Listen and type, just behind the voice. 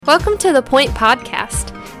Welcome to The Point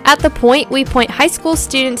Podcast. At The Point, we point high school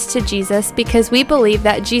students to Jesus because we believe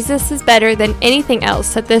that Jesus is better than anything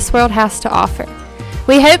else that this world has to offer.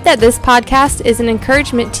 We hope that this podcast is an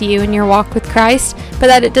encouragement to you in your walk with Christ, but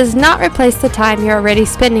that it does not replace the time you're already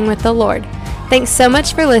spending with the Lord. Thanks so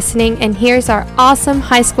much for listening, and here's our awesome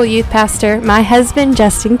high school youth pastor, my husband,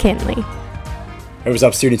 Justin Kinley. Hey, what's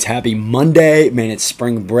up, students? Happy Monday. Man, it's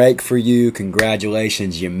spring break for you.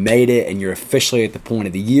 Congratulations. You made it, and you're officially at the point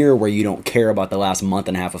of the year where you don't care about the last month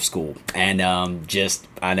and a half of school. And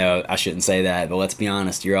I know I shouldn't say that, but let's be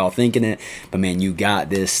honest. You're all thinking it, but man, you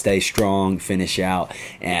got this. Stay strong, finish out,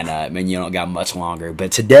 and man, you don't got much longer.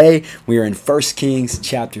 But today, we are in 1 Kings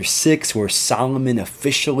chapter 6, where Solomon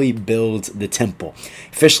officially builds the temple.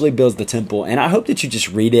 And I hope that you just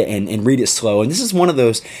read it and read it slow. And this is one of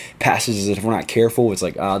those passages that if we're not careful, it's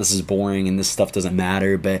like, this is boring and this stuff doesn't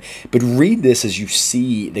matter. But read this as you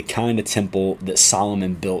see the kind of temple that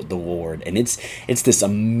Solomon built the Lord. And it's this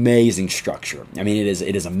amazing structure. I mean,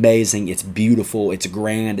 it is amazing. It's beautiful. It's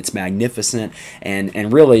grand. It's magnificent.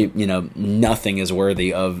 And really, nothing is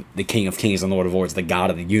worthy of the King of Kings and Lord of Lords, the God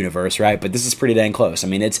of the universe, right? But this is pretty dang close. I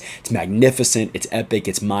mean, it's magnificent. It's epic.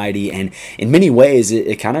 It's mighty. And in many ways,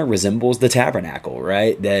 it kind of resembles the tabernacle,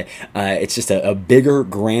 right? That it's just a bigger,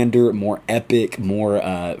 grander, more epic, more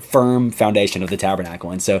firm foundation of the tabernacle.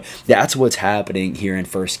 And so that's what's happening here in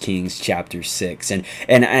 1 Kings chapter 6. And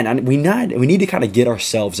we need to kind of get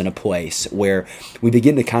ourselves in a place where we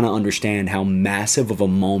begin to kind of understand how massive of a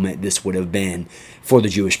moment this would have been for the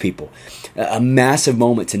Jewish people. A massive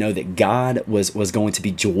moment to know that God was going to be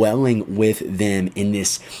dwelling with them in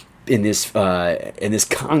this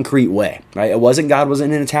concrete way, right? God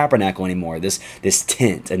wasn't in a tabernacle anymore. This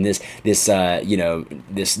tent and this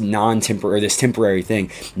temporary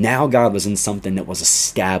thing. Now God was in something that was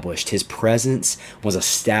established. His presence was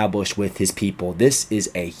established with his people. This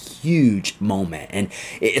is a huge moment, and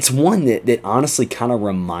it's one that honestly kind of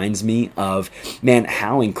reminds me of, man,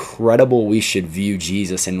 how incredible we should view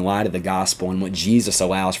Jesus in light of the gospel and what Jesus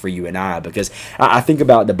allows for you and I. Because I think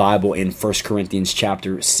about the Bible in 1 Corinthians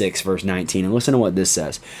chapter 6. Verse 19, and listen to what this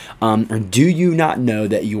says. Do you not know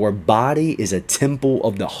that your body is a temple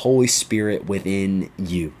of the Holy Spirit within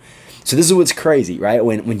you? So this is what's crazy, right?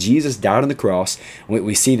 When Jesus died on the cross,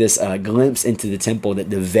 we see this glimpse into the temple,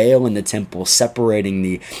 that the veil in the temple separating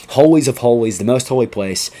the holies of holies, the most holy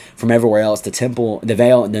place, from everywhere else. The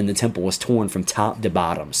veil, and then the temple was torn from top to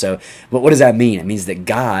bottom. So what does that mean? It means that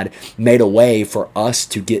God made a way for us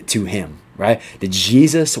to get to him. Right? That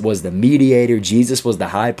Jesus was the mediator. Jesus was the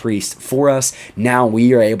high priest for us. Now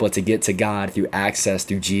we are able to get to God through access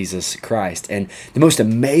through Jesus Christ. And the most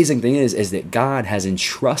amazing thing is that God has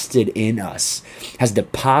entrusted in us, has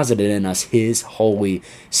deposited in us his Holy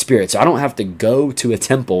Spirit. So I don't have to go to a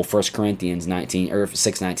temple, 1 Corinthians 19 or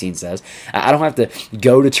 6:19 says. I don't have to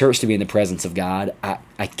go to church to be in the presence of God.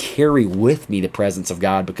 I carry with me the presence of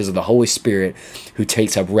God because of the Holy Spirit who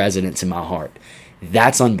takes up residence in my heart.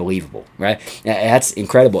 That's unbelievable, right? That's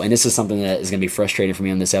incredible. And this is something that is going to be frustrating for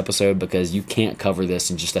me on this episode because you can't cover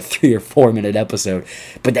this in just a 3 or 4 minute episode.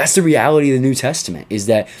 But that's the reality of the New Testament, is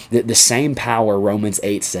that the same power, Romans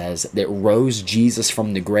 8 says, that rose Jesus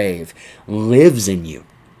from the grave lives in you.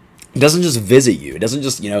 It doesn't just visit you. It doesn't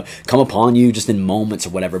just, come upon you just in moments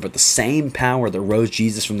or whatever, but the same power that rose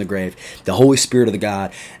Jesus from the grave, the Holy Spirit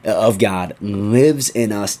of God lives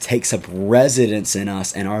in us, takes up residence in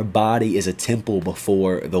us, and our body is a temple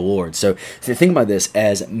before the Lord. So think about this,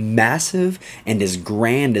 as massive and as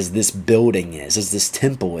grand as this building is, as this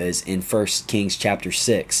temple is in 1 Kings chapter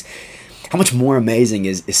 6, how much more amazing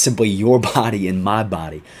is simply your body and my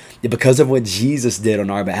body. Because of what Jesus did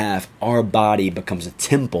on our behalf, our body becomes a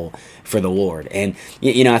temple for the Lord. And,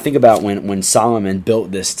 I think about when Solomon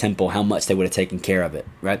built this temple, how much they would have taken care of it,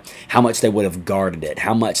 right? How much they would have guarded it,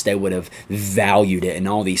 how much they would have valued it, and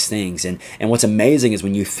all these things. And what's amazing is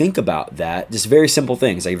when you think about that, just very simple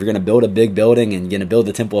things. Like if you're going to build a big building and you're going to build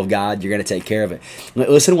the temple of God, you're going to take care of it.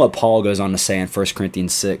 Listen to what Paul goes on to say in 1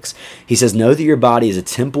 Corinthians 6. He says, "Know that your body is a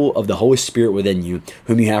temple of the Holy Spirit within you,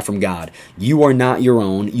 whom you have from God. You are not your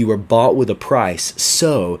own. You were bought with a price,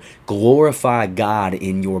 so glorify God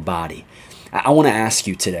in your body." I want to ask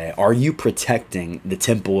you today, are you protecting the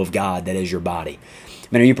temple of God that is your body?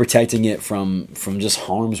 Man, are you protecting it from just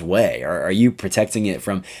harm's way? Or are you protecting it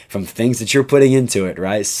from things that you're putting into it,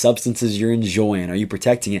 right? Substances you're enjoying. Are you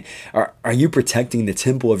protecting it? Are you protecting the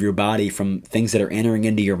temple of your body from things that are entering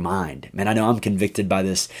into your mind? Man, I know I'm convicted by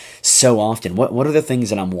this so often. What are the things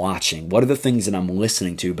that I'm watching? What are the things that I'm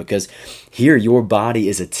listening to? Because here, your body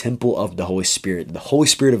is a temple of the Holy Spirit. The Holy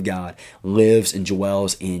Spirit of God lives and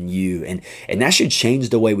dwells in you. And that should change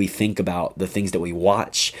the way we think about the things that we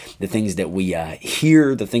watch, the things that we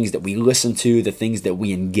hear, the things that we listen to, the things that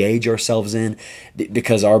we engage ourselves in,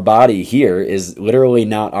 because our body here is literally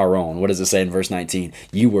not our own. What does it say in verse 19?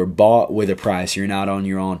 You were bought with a price. You're not on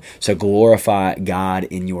your own. So glorify God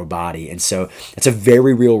in your body. And so it's a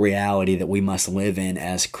very real reality that we must live in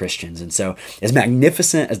as Christians. And so as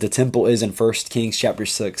magnificent as the temple is in 1 Kings chapter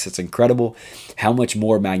 6, it's incredible how much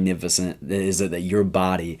more magnificent is it that your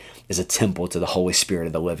body is a temple to the Holy Spirit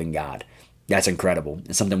of the living God. That's incredible.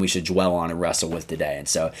 It's something we should dwell on and wrestle with today. And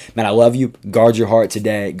so, man, I love you. Guard your heart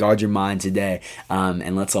today. Guard your mind today.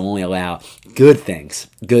 And let's only allow good things,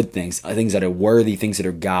 things that are worthy, things that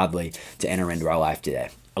are godly to enter into our life today.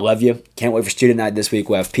 I love you. Can't wait for student night this week.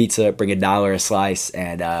 We'll have pizza. Bring $1 a slice.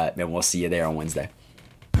 And we'll see you there on Wednesday.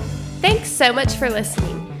 Thanks so much for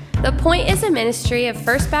listening. The Point is a ministry of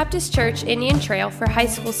First Baptist Church Indian Trail for high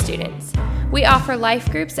school students. We offer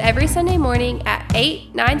life groups every Sunday morning at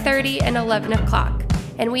 8, 9:30, and 11 o'clock,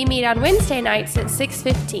 and we meet on Wednesday nights at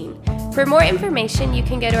 6:15. For more information, you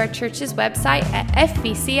can go to our church's website at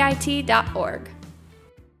fbcit.org.